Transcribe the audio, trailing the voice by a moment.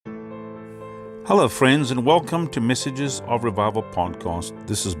Hello, friends, and welcome to Messages of Revival podcast.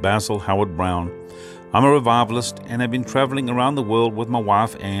 This is Basil Howard Brown. I'm a revivalist, and I've been traveling around the world with my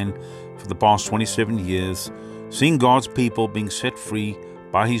wife Anne for the past 27 years, seeing God's people being set free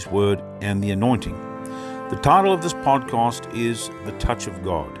by His Word and the anointing. The title of this podcast is The Touch of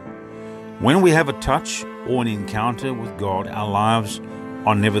God. When we have a touch or an encounter with God, our lives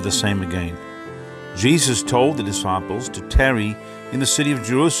are never the same again. Jesus told the disciples to tarry in the city of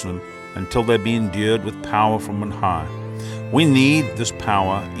Jerusalem until they be endued with power from on high. We need this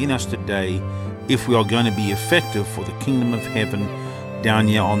power in us today if we are going to be effective for the kingdom of heaven down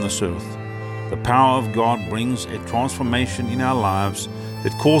here on this earth. The power of God brings a transformation in our lives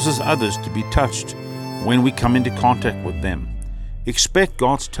that causes others to be touched when we come into contact with them. Expect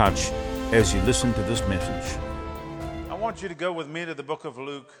God's touch as you listen to this message. I want you to go with me to the book of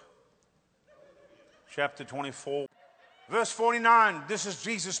Luke, chapter 24. Verse 49, this is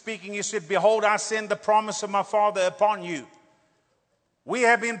Jesus speaking. He said, "Behold, I send the promise of my Father upon you." We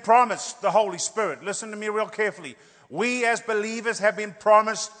have been promised the Holy Spirit. Listen to me real carefully. We as believers have been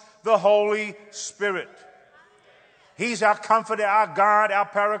promised the Holy Spirit. He's our comforter, our guide, our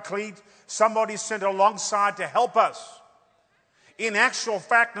paraclete. Somebody sent alongside to help us. In actual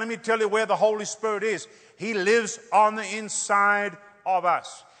fact, let me tell you where the Holy Spirit is. He lives on the inside of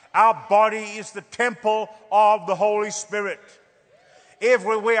us. Our body is the temple of the Holy Spirit.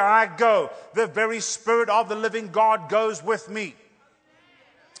 Everywhere I go, the very Spirit of the living God goes with me.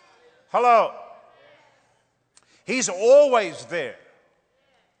 Hello. He's always there.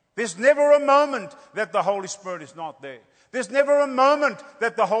 There's never a moment that the Holy Spirit is not there. There's never a moment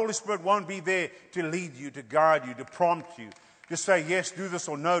that the Holy Spirit won't be there to lead you, to guide you, to prompt you, to say, yes, do this,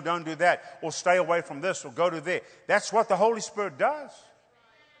 or no, don't do that, or stay away from this, or go to there. That's what the Holy Spirit does.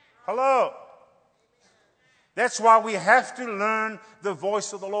 Hello. That's why we have to learn the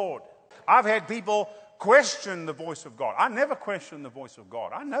voice of the Lord. I've had people question the voice of God. I never question the voice of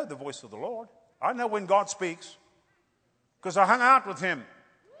God. I know the voice of the Lord. I know when God speaks because I hung out with Him.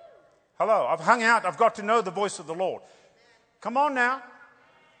 Hello. I've hung out. I've got to know the voice of the Lord. Come on now.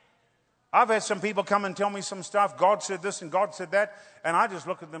 I've had some people come and tell me some stuff. God said this and God said that. And I just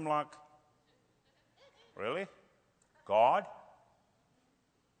look at them like, really? God?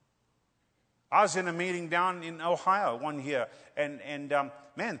 I was in a meeting down in Ohio one year, and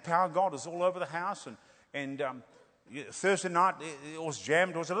man, the power of God was all over the house, and Thursday night it was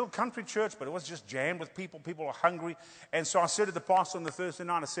jammed. It was a little country church, but it was just jammed with people. People were hungry, and so I said to the pastor on the Thursday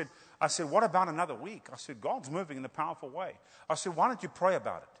night, I said, what about another week? I said, God's moving in a powerful way. I said, why don't you pray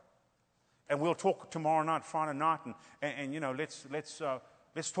about it? And we'll talk tomorrow night, Friday night, and you know,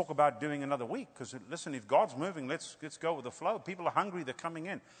 let's talk about doing another week. Because listen, if God's moving, let's go with the flow. People are hungry; they're coming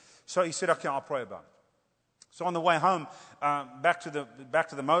in. So he said, okay, I'll pray about it. So on the way home, back to the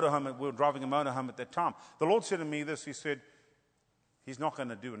motorhome, we were driving a motorhome at that time. The Lord said to me this, He said, He's not going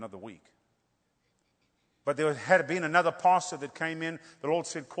to do another week. But there had been another pastor that came in. The Lord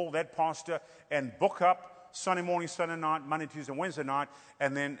said, call that pastor and book up Sunday morning, Sunday night, Monday, Tuesday, Wednesday night,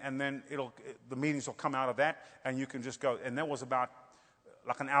 and then the meetings will come out of that, and you can just go. And that was about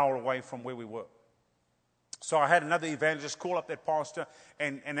like an hour away from where we were. So I had another evangelist call up that pastor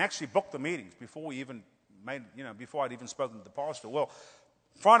and actually book the meetings before before I'd even spoken to the pastor. Well,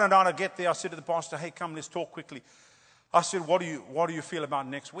 Friday night I get there, I said to the pastor, hey, come, let's talk quickly. I said, what do you feel about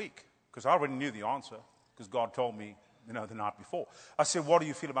next week? Because I already knew the answer, because God told me, the night before. I said, what do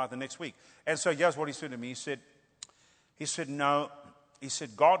you feel about the next week? And so here's what he said to me. He said, no. He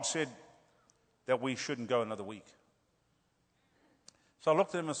said, God said that we shouldn't go another week. So I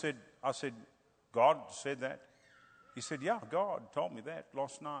looked at him and I said, God said that? He said, yeah, God told me that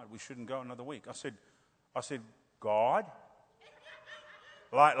last night. We shouldn't go another week. I said, God?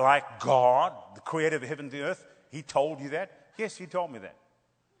 Like God, the creator of heaven and the earth, He told you that? Yes, He told me that.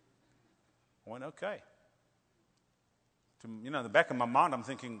 I went, okay. In the back of my mind, I'm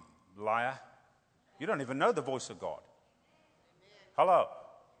thinking, liar, you don't even know the voice of God. Hello.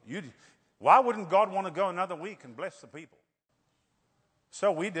 Why wouldn't God want to go another week and bless the people? So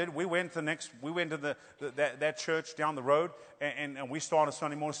we did. We went to that church down the road, and we started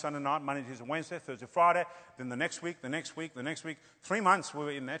Sunday morning, Sunday night, Monday, Tuesday, Wednesday, Thursday, Friday. Then the next week. 3 months we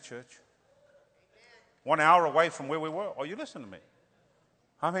were in that church. 1 hour away from where we were. Oh, you listen to me.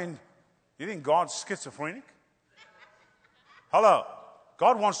 I mean, you think God's schizophrenic? Hello.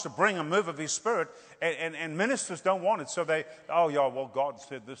 God wants to bring a move of His Spirit, and ministers don't want it. So God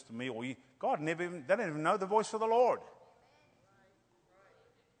said this to me, or they don't even know the voice of the Lord.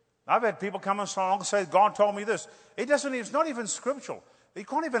 I've had people come along and say, God told me this. It's not even scriptural. You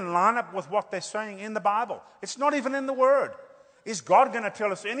can't even line up with what they're saying in the Bible. It's not even in the Word. Is God going to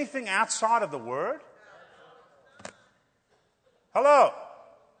tell us anything outside of the Word? Hello?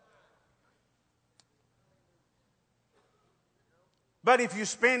 But if you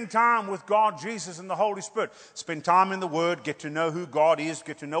spend time with God, Jesus, and the Holy Spirit, spend time in the Word, get to know who God is,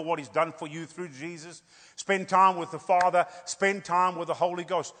 get to know what He's done for you through Jesus, spend time with the Father, spend time with the Holy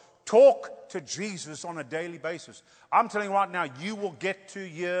Ghost. Talk to Jesus on a daily basis. I'm telling you right now, you will get to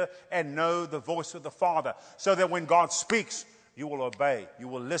hear and know the voice of the Father, so that when God speaks, you will obey, you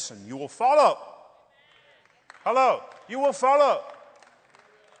will listen, you will follow. Hello? You will follow.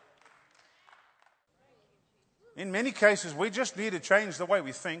 In many cases, we just need to change the way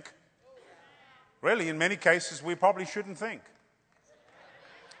we think. Really, in many cases, we probably shouldn't think.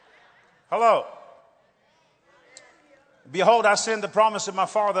 Hello? Behold, I send the promise of my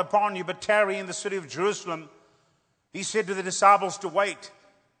Father upon you, but tarry in the city of Jerusalem. He said to the disciples to wait.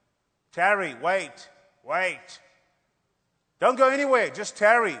 Tarry, wait, wait. Don't go anywhere, just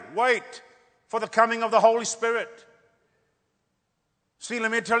tarry, wait for the coming of the Holy Spirit. See,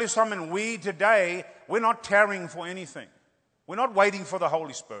 let me tell you something. We today, we're not tarrying for anything. We're not waiting for the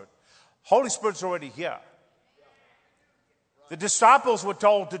Holy Spirit. Holy Spirit's already here. The disciples were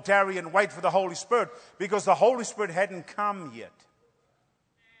told to tarry and wait for the Holy Spirit because the Holy Spirit hadn't come yet.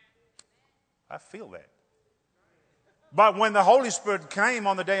 I feel that. But when the Holy Spirit came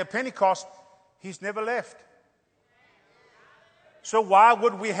on the day of Pentecost, He's never left. So why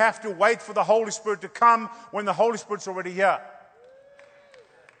would we have to wait for the Holy Spirit to come when the Holy Spirit's already here?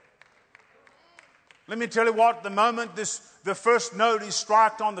 Let me tell you what, the moment the first note is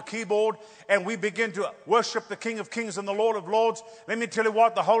struck on the keyboard and we begin to worship the King of Kings and the Lord of Lords, let me tell you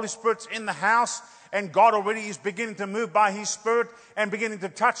what, the Holy Spirit's in the house and God already is beginning to move by His Spirit and beginning to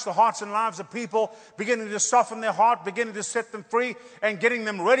touch the hearts and lives of people, beginning to soften their heart, beginning to set them free and getting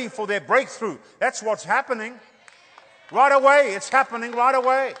them ready for their breakthrough. That's what's happening. Right away, it's happening right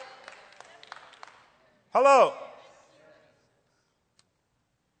away. Hello?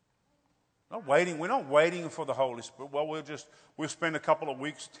 We're not waiting for the Holy Spirit. Well, we'll spend a couple of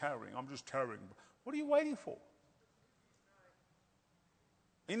weeks tarrying. I'm just tarrying. What are you waiting for?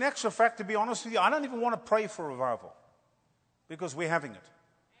 In actual fact, to be honest with you, I don't even want to pray for revival because we're having it.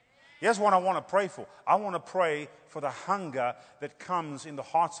 Here's what I want to pray for. I want to pray for the hunger that comes in the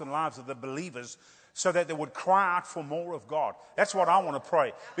hearts and lives of the believers so that they would cry out for more of God. That's what I want to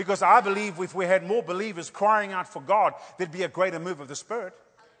pray. Because I believe if we had more believers crying out for God, there'd be a greater move of the Spirit.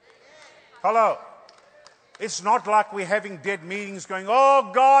 Hello. It's not like we're having dead meetings going,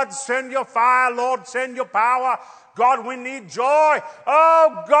 oh, God, send your fire, Lord, send your power. God, we need joy.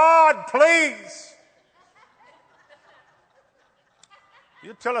 Oh, God, please.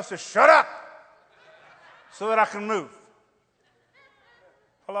 You tell us to shut up so that I can move.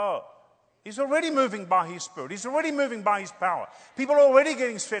 Hello. He's already moving by His Spirit. He's already moving by His power. People are already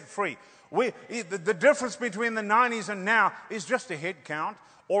getting set free. The difference between the 90s and now is just a head count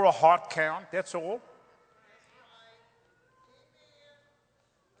or a heart count. That's all.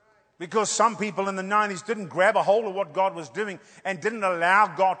 Because some people in the 90s didn't grab a hold of what God was doing and didn't allow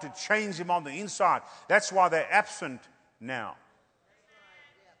God to change them on the inside. That's why they're absent now.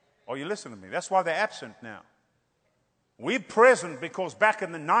 Are you listening to me? That's why they're absent now. We're present because back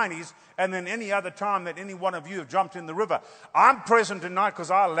in the 90s and then any other time that any one of you have jumped in the river. I'm present tonight because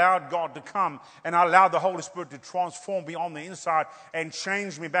I allowed God to come and I allowed the Holy Spirit to transform me on the inside and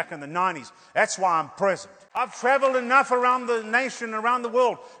change me back in the 90s. That's why I'm present. I've traveled enough around the nation, around the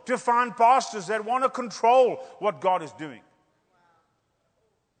world to find pastors that want to control what God is doing.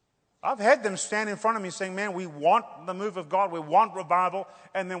 I've had them stand in front of me saying, man, we want the move of God, we want revival,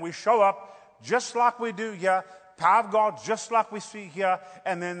 and then we show up just like we do here, power of God just like we see here,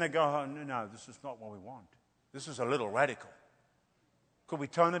 and then they go, oh, no, this is not what we want. This is a little radical. Could we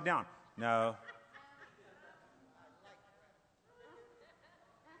tone it down? No.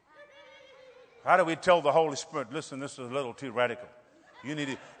 How do we tell the Holy Spirit, listen, this is a little too radical.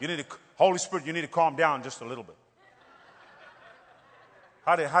 Holy Spirit, you need to calm down just a little bit.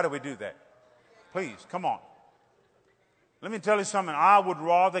 How do we do that? Please, come on. Let me tell you something. I would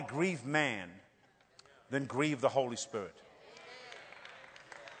rather grieve man than grieve the Holy Spirit.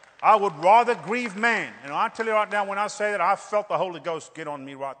 I would rather grieve man. And I tell you right now, when I say that, I felt the Holy Ghost get on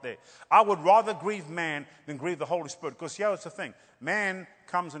me right there. I would rather grieve man than grieve the Holy Spirit. Because here's the thing. Man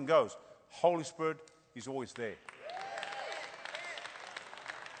comes and goes. Holy Spirit, He's always there.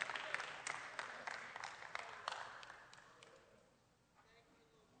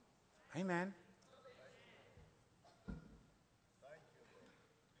 Amen.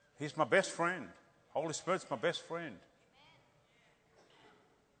 He's my best friend. Holy Spirit's my best friend.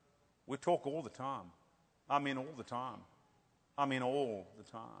 We talk all the time. I mean all the time. I mean all the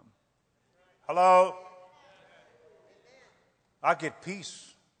time. Hello? I get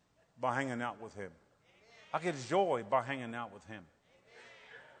peace by hanging out with Him. I get joy by hanging out with Him.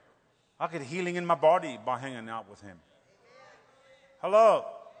 I get healing in my body by hanging out with Him. Hello?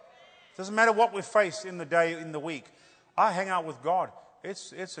 Doesn't matter what we face in the day, in the week. I hang out with God.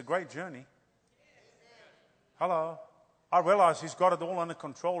 It's a great journey. Hello? I realize He's got it all under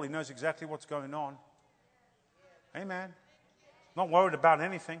control. He knows exactly what's going on. Amen. Not worried about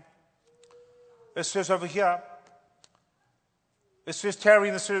anything. It says over here, it says, tarry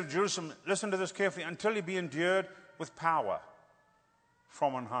in the city of Jerusalem. Listen to this carefully. Until you be endued with power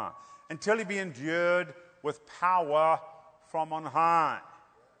from on high. Until you be endued with power from on high.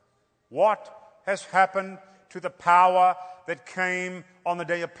 What has happened to the power that came on the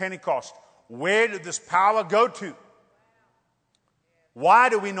day of Pentecost? Where did this power go to? Why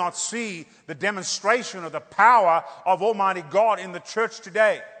do we not see the demonstration of the power of Almighty God in the church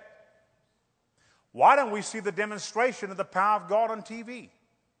today? Why don't we see the demonstration of the power of God on TV?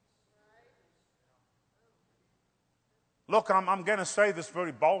 Look, I'm going to say this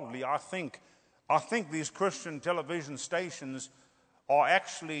very boldly. I think these Christian television stations are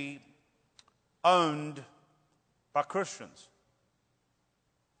actually owned by Christians.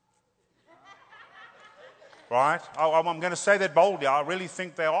 Right? I'm going to say that boldly. I really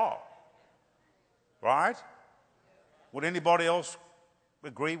think they are. Right? Would anybody else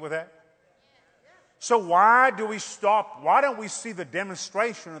agree with that? So why do we stop? Why don't we see the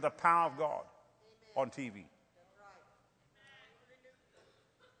demonstration of the power of God on TV?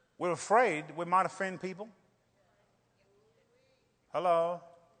 We're afraid we might offend people. Hello?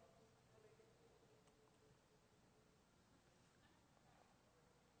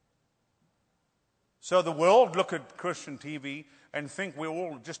 So the world look at Christian TV and think we're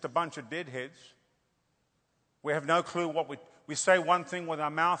all just a bunch of deadheads. We have no clue what we say one thing with our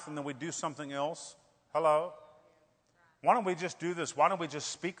mouth and then we do something else. Hello? Why don't we just do this? Why don't we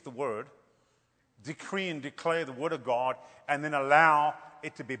just speak the word, decree and declare the word of God, and then allow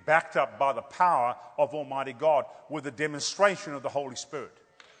it to be backed up by the power of Almighty God with the demonstration of the Holy Spirit?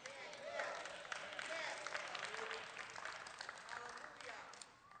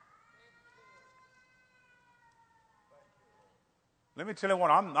 Let me tell you what,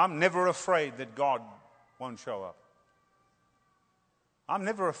 I'm never afraid that God won't show up. I'm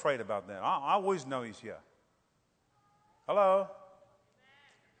never afraid about that. I always know He's here. Hello?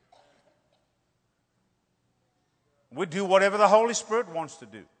 We do whatever the Holy Spirit wants to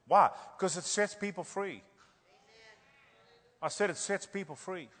do. Why? Because it sets people free. I said it sets people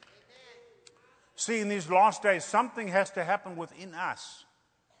free. See, in these last days, something has to happen within us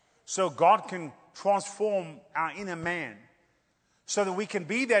so God can transform our inner man, so that we can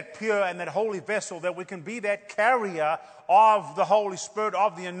be that pure and that holy vessel, that we can be that carrier of the Holy Spirit,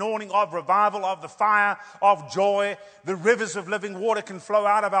 of the anointing, of revival, of the fire, of joy. The rivers of living water can flow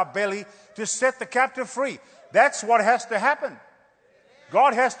out of our belly to set the captive free. That's what has to happen.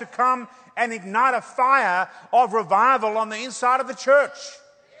 God has to come and ignite a fire of revival on the inside of the church.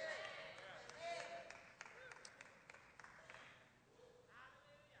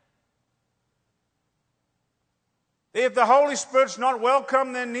 If the Holy Spirit's not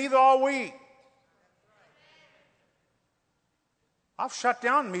welcome, then neither are we. I've shut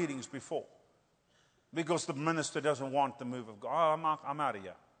down meetings before because the minister doesn't want the move of God. Oh, I'm out of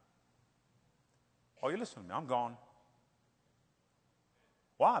here. Oh, you listen to me. I'm gone.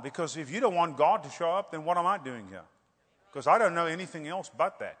 Why? Because if you don't want God to show up, then what am I doing here? Because I don't know anything else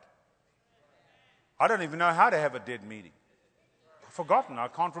but that. I don't even know how to have a dead meeting. I've forgotten. I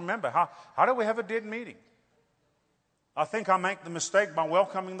can't remember. How do we have a dead meeting? I think I make the mistake by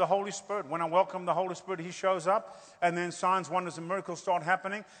welcoming the Holy Spirit. When I welcome the Holy Spirit, He shows up, and then signs, wonders, and miracles start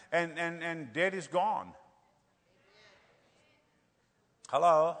happening, and dead is gone.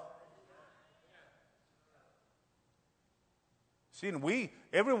 Hello? See, and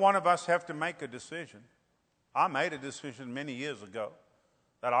every one of us have to make a decision. I made a decision many years ago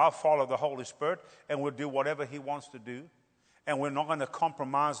that I'll follow the Holy Spirit, and we'll do whatever He wants to do, and we're not going to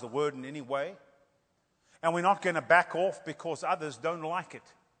compromise the Word in any way. And we're not going to back off because others don't like it.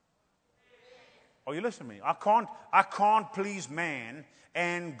 Oh, you listen to me. I can't please man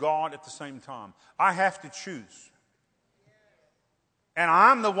and God at the same time. I have to choose. And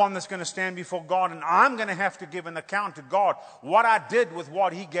I'm the one that's going to stand before God, and I'm going to have to give an account to God what I did with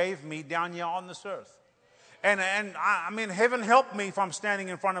what He gave me down here on this earth. And I mean, heaven help me if I'm standing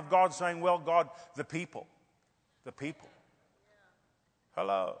in front of God saying, well, God, the people.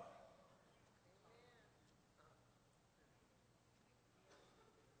 Hello.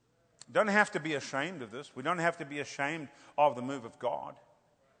 Don't have to be ashamed of this. We don't have to be ashamed of the move of God.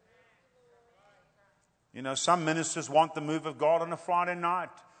 You know, some ministers want the move of God on a Friday night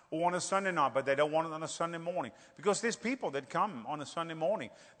or on a Sunday night, but they don't want it on a Sunday morning. Because there's people that come on a Sunday morning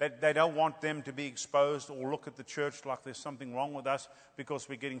that they don't want them to be exposed or look at the church like there's something wrong with us because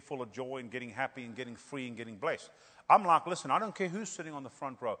we're getting full of joy and getting happy and getting free and getting blessed. I'm like, listen, I don't care who's sitting on the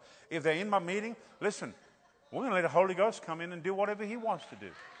front row. If they're in my meeting, listen, we're going to let the Holy Ghost come in and do whatever He wants to do.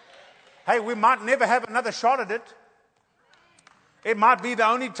 Hey, we might never have another shot at it. It might be the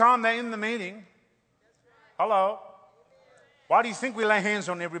only time they're in the meeting. Hello? Why do you think we lay hands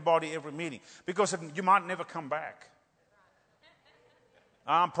on everybody every meeting? Because you might never come back.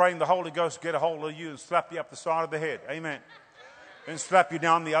 I'm praying the Holy Ghost get a hold of you and slap you up the side of the head. Amen. And slap you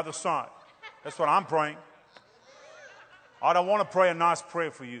down the other side. That's what I'm praying. I don't want to pray a nice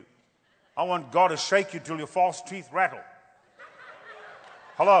prayer for you. I want God to shake you till your false teeth rattle.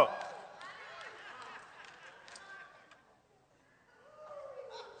 Hello?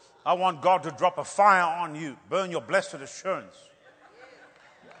 I want God to drop a fire on you, burn your blessed assurance,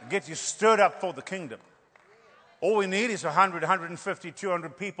 and get you stirred up for the kingdom. All we need is 100, 150,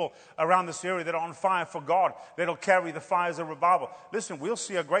 200 people around this area that are on fire for God, that'll carry the fires of revival. Listen, we'll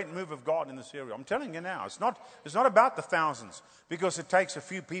see a great move of God in this area. I'm telling you now, it's not about the thousands, because it takes a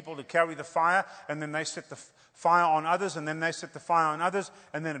few people to carry the fire, and then they set the fire on others, and then they set the fire on others,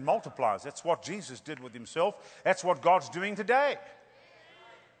 and then it multiplies. That's what Jesus did with Himself. That's what God's doing today.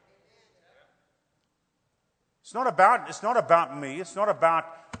 It's not about me. It's not about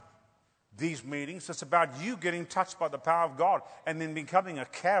these meetings. It's about you getting touched by the power of God and then becoming a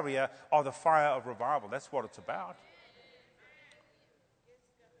carrier of the fire of revival. That's what it's about.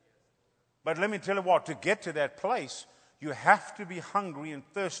 But let me tell you what, to get to that place, you have to be hungry and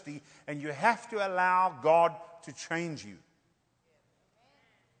thirsty, and you have to allow God to change you.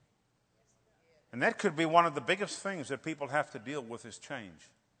 And that could be one of the biggest things that people have to deal with, is change.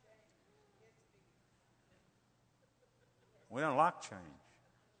 We don't like change.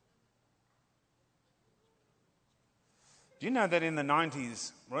 Do you know that in the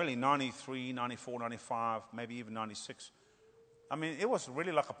 90s, really 93, 94, 95, maybe even 96, I mean, it was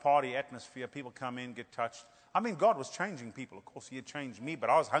really like a party atmosphere. People come in, get touched. I mean, God was changing people. Of course, He had changed me, but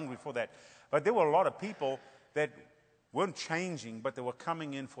I was hungry for that. But there were a lot of people that weren't changing, but they were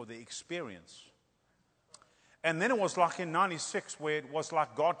coming in for the experience. And then it was like in 96, where it was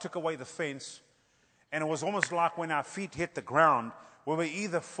like God took away the fence. And it was almost like when our feet hit the ground, we were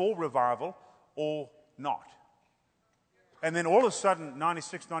either for revival or not. And then all of a sudden,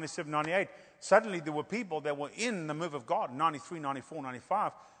 96, 97, 98, suddenly there were people that were in the move of God, 93, 94,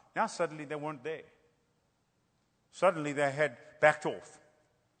 95. Now suddenly they weren't there. Suddenly they had backed off.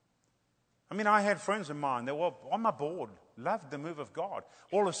 I mean, I had friends of mine that were on my board, loved the move of God.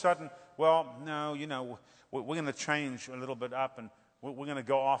 All of a sudden, well, no, you know, we're going to change a little bit up, and we're going to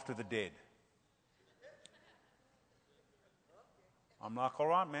go after the dead. I'm like, all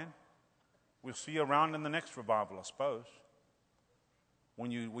right, man. We'll see you around in the next revival, I suppose.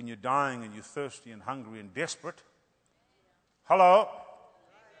 When you're dying and you're thirsty and hungry and desperate. Hello?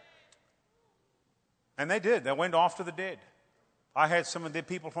 And they did. They went after the dead. I had some of the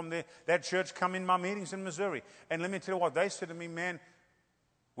people from that church come in my meetings in Missouri. And let me tell you what, they said to me, man,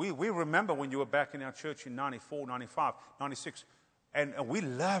 we remember when you were back in our church in 94, 95, 96. And we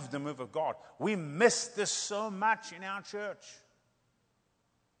loved the move of God. We missed this so much in our church.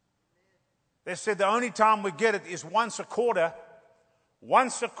 They said the only time we get it is once a quarter.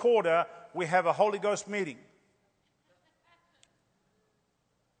 Once a quarter, we have a Holy Ghost meeting.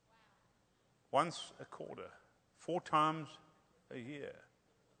 Once a quarter. 4 times a year.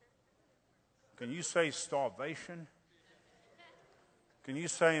 Can you say starvation? Can you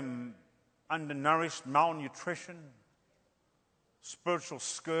say undernourished, malnutrition? Spiritual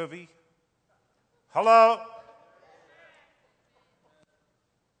scurvy? Hello?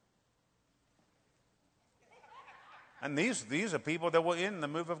 And these are people that were in the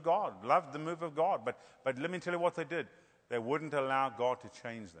move of God, loved the move of God. But let me tell you what they did. They wouldn't allow God to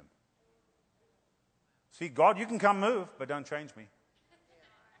change them. See, God, you can come move, but don't change me.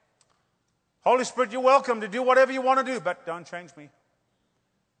 Holy Spirit, you're welcome to do whatever you want to do, but don't change me.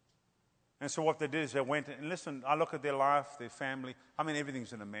 And so what they did is they went, and listen, I look at their life, their family. I mean,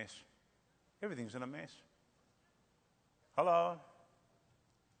 everything's in a mess. Everything's in a mess. Hello?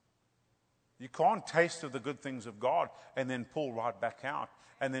 You can't taste of the good things of God and then pull right back out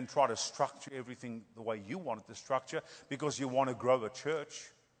and then try to structure everything the way you want it to structure because you want to grow a church.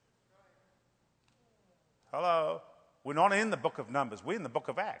 Hello? We're not in the book of Numbers. We're in the book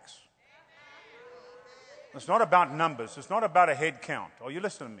of Acts. It's not about numbers. It's not about a head count. Are you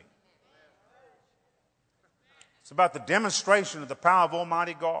listening to me? It's about the demonstration of the power of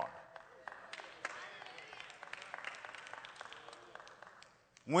Almighty God.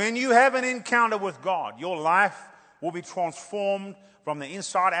 When you have an encounter with God, your life will be transformed from the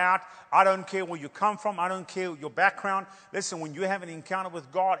inside out. I don't care where you come from. I don't care your background. Listen, when you have an encounter with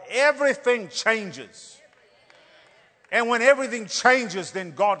God, everything changes. And when everything changes,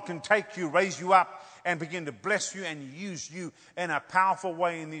 then God can take you, raise you up, and begin to bless you and use you in a powerful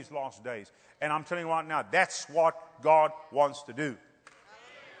way in these last days. And I'm telling you right now, that's what God wants to do.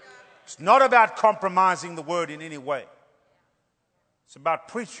 It's not about compromising the word in any way. It's about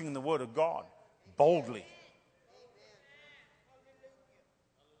preaching the word of God boldly.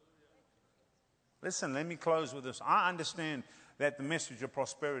 Listen, let me close with this. I understand that the message of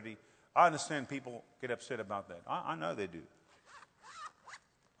prosperity, I understand people get upset about that. I know they do.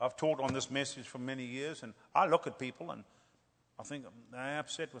 I've taught on this message for many years, and I look at people and I think they're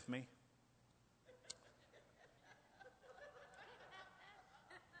upset with me.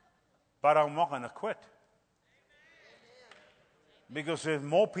 But I'm not going to quit. Because there's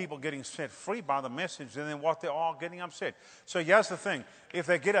more people getting set free by the message than what they are getting upset. So here's the thing. If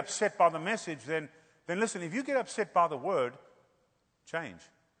they get upset by the message, then listen, if you get upset by the word, change.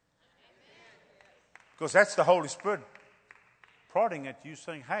 Because that's the Holy Spirit prodding at you,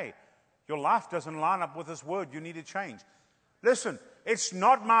 saying, hey, your life doesn't line up with this word. You need to change. Listen, it's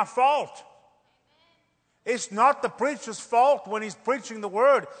not my fault. It's not the preacher's fault when he's preaching the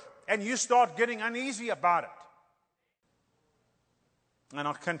word and you start getting uneasy about it. And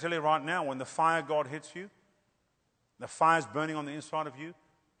I can tell you right now, when the fire of God hits you, the fire's burning on the inside of you,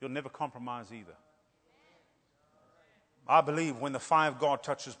 you'll never compromise either. I believe when the fire of God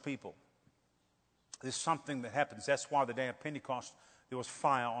touches people, there's something that happens. That's why the day of Pentecost, there was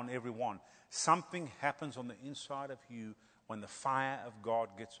fire on everyone. Something happens on the inside of you when the fire of God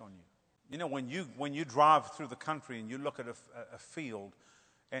gets on you. You know, when you drive through the country and you look at a field,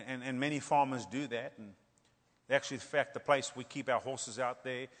 and many farmers do that, and actually, in fact, the place we keep our horses out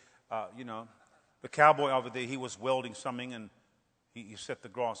there, the cowboy over there, he was welding something and he set the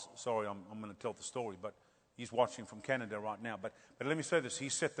grass. Sorry, I'm going to tell the story, but he's watching from Canada right now. But let me say this. He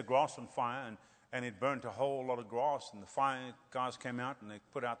set the grass on fire and it burned a whole lot of grass, and the fire guys came out and they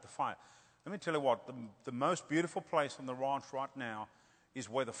put out the fire. Let me tell you what, the most beautiful place on the ranch right now is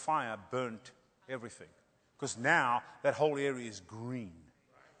where the fire burnt everything. Because now that whole area is green.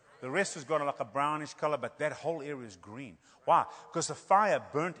 The rest has got like a brownish color, but that whole area is green. Why? Because the fire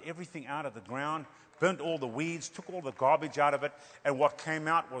burnt everything out of the ground, burnt all the weeds, took all the garbage out of it, and what came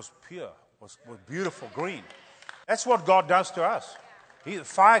out was pure, was beautiful green. That's what God does to us. The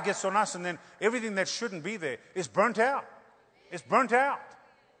fire gets on us, and then everything that shouldn't be there is burnt out. It's burnt out.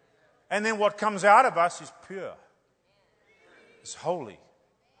 And then what comes out of us is pure. It's holy.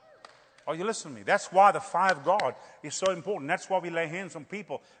 Are you listening to me? That's why the fire of God is so important. That's why we lay hands on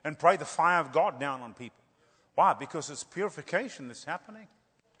people and pray the fire of God down on people. Why? Because it's purification that's happening.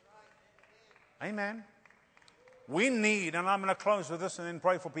 Amen. We need, and I'm going to close with this and then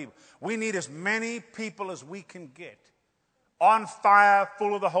pray for people. We need as many people as we can get on fire,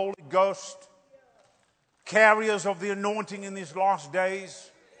 full of the Holy Ghost, carriers of the anointing in these last days.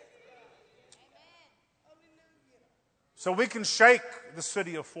 So we can shake the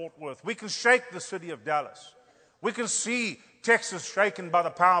city of Fort Worth. We can shake the city of Dallas. We can see Texas shaken by the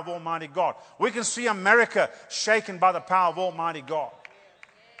power of Almighty God. We can see America shaken by the power of Almighty God.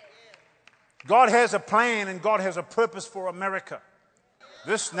 God has a plan and God has a purpose for America.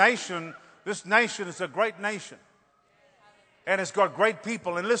 This nation is a great nation. And it's got great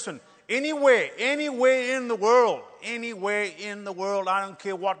people. And listen, anywhere in the world, I don't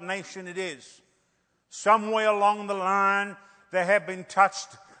care what nation it is, somewhere along the line, they have been touched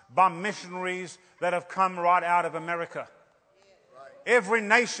by missionaries that have come right out of America. Every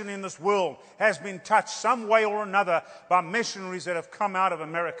nation in this world has been touched some way or another by missionaries that have come out of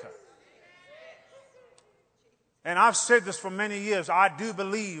America. And I've said this for many years. I do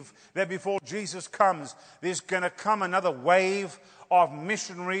believe that before Jesus comes, there's going to come another wave of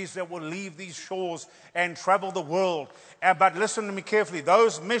missionaries that will leave these shores and travel the world. But listen to me carefully.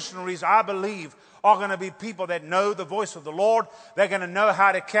 Those missionaries, I believe, are going to be people that know the voice of the Lord. They're going to know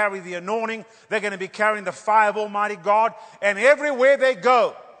how to carry the anointing. They're going to be carrying the fire of Almighty God. And everywhere they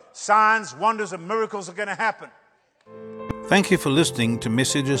go, signs, wonders, and miracles are going to happen. Thank you for listening to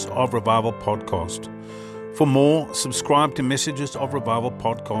Messages of Revival podcast. For more, subscribe to Messages of Revival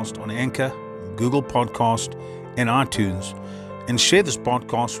podcast on Anchor, Google Podcast, and iTunes, and share this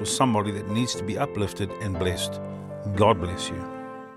podcast with somebody that needs to be uplifted and blessed. God bless you.